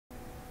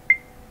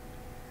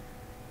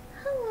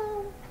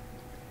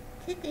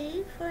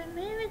Today, for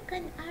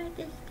American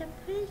Artist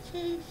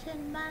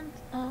Appreciation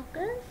Month,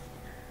 August,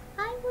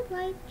 I would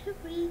like to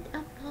read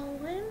a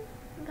poem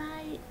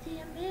by the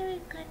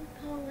American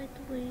poet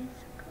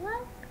Louise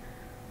Gluck,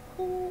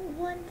 who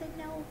won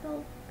the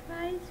Nobel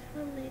Prize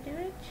for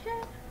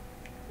Literature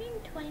in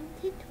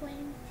 2020.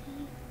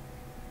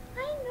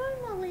 I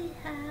normally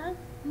have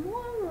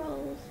more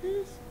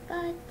roses,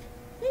 but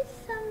this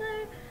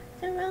summer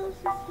the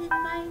roses in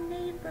my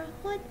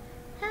neighborhood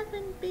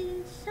haven't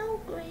been so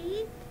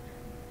great.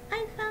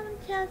 I found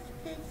just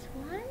this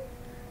one.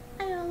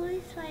 I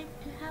always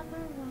like to have a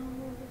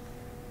rose.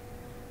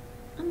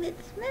 And it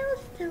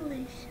smells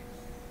delicious.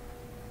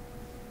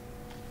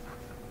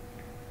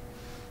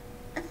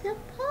 The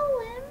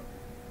poem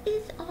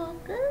is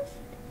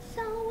August,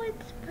 so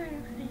it's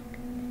perfect.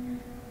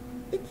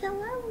 It's a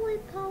lovely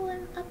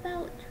poem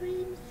about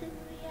dreams and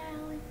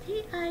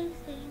reality, I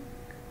think.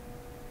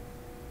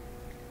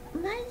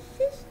 My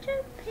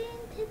sister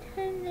painted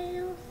her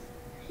nails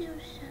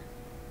fuchsia,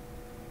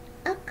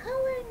 a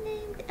color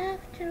named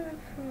after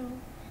a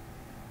fruit.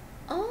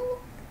 All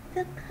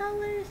the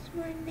colors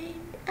were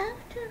named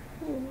after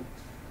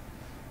foods: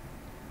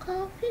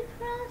 coffee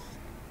frost,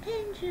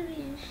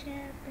 tangerine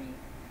sherbet.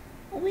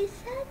 We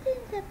sat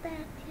in the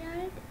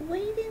backyard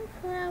waiting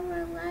for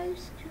our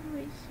lives to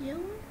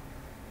resume.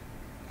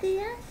 The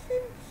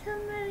acid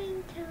summer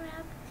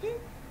interrupted,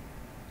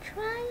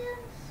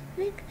 triumphs,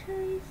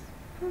 victories,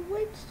 for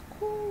which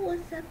school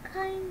was a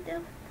kind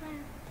of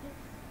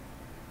practice.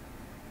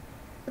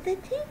 The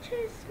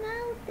teacher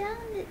smiled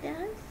down at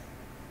us,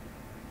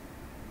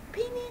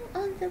 pinning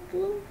on the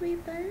blue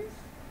ribbons,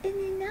 and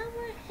in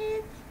our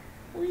heads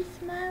we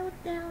smiled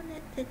down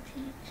at the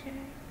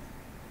teachers.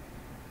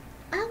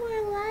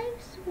 Our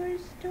lives were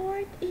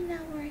stored in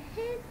our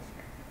heads.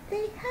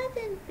 They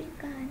hadn't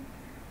begun.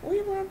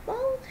 We were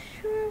both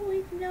sure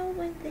we'd know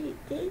when they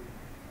did.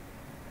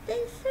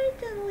 They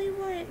certainly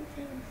weren't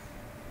this.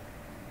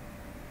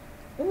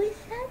 We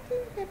sat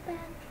in the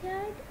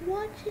backyard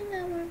watching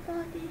our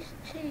bodies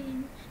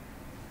change.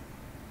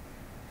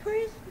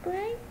 First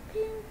bright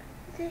pink,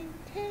 then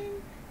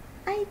tan.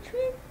 I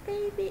dripped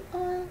baby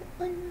oil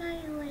on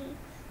my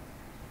legs.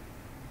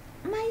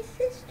 My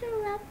sister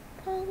rubbed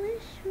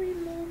polish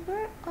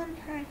remover on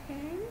her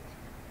hand,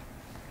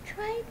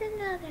 tried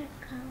another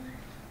color.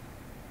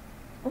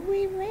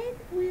 We read,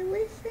 we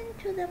listened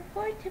to the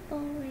portable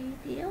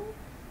radio.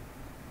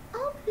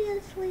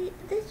 Obviously,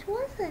 this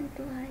wasn't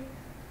life.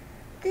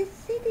 This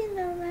sitting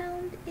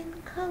around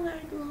in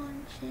colored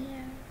lawn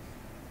chairs.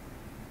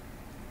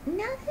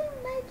 Nothing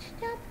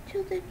matched up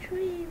to the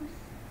dreams.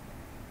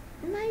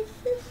 My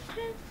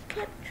sister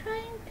kept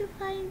trying to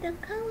find the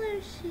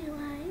color she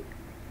liked.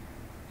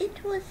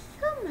 It was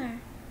summer.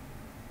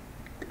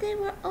 They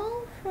were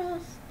all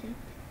frosted: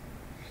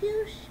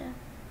 fuchsia,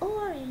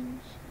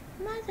 orange,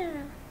 mother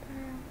of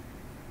pearl.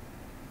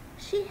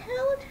 She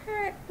held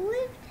her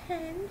left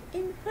hand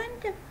in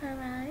front of her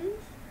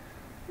eyes,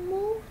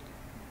 moved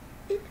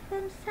it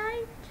from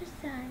side to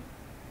side.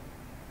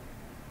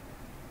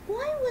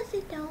 Why was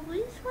it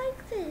always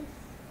like this?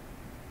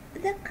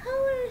 The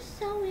colors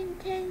so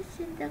intense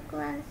in the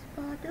glass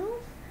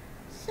bottles,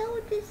 so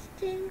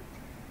distinct,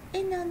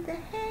 and on the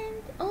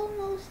hand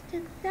almost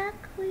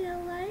exactly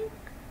alike,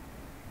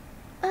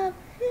 a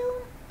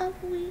film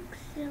of weak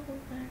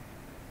silver.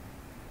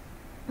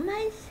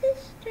 My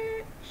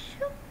sister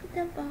shook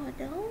the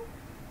bottle.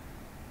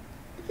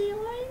 The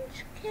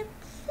orange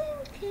kept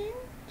sinking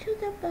to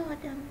the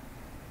bottom.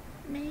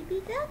 Maybe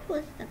that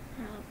was the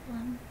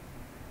problem.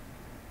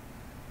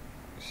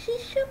 She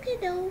shook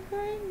it over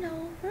and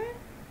over,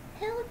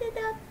 held it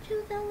up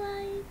to the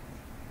light,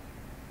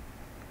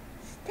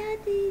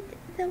 studied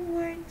the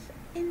words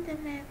in the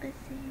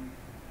magazine.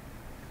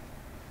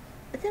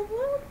 The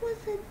world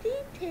was a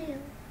detail,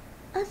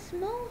 a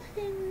small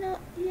thing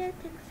not yet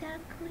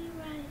exactly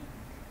right,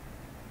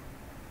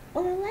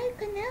 or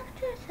like an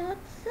afterthought,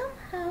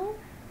 somehow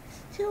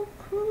still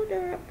crude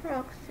or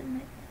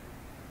approximate.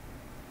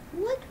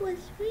 What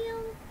was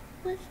real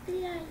was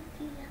the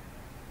idea.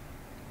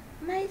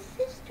 My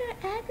sister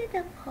added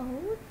a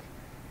coat,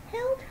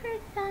 held her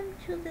thumb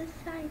to the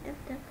side of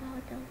the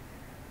bottle.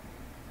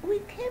 We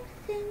kept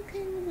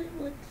thinking we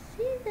would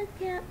see the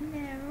gap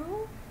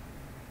narrow,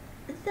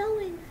 though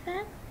in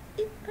fact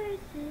it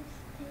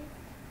persisted.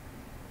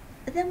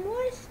 The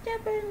more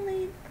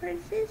stubbornly it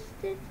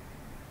persisted,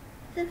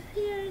 the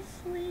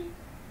fiercely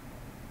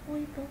we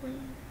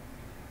believed.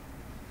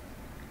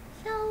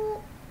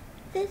 So,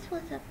 this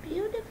was a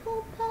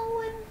beautiful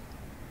poem.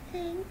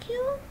 Thank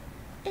you.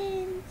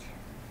 And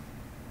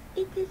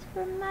it is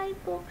from my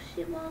book,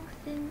 She Walks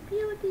in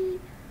Beauty,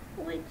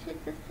 which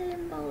is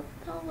assembled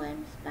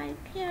poems by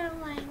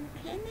Caroline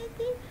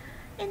Kennedy.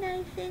 And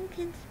I think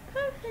it's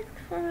perfect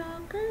for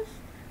August,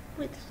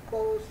 with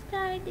school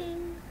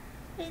starting,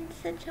 and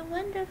such a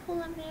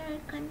wonderful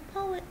American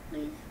poet,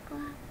 Louise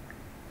Gluck.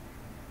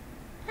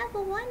 Have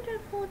a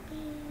wonderful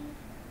day.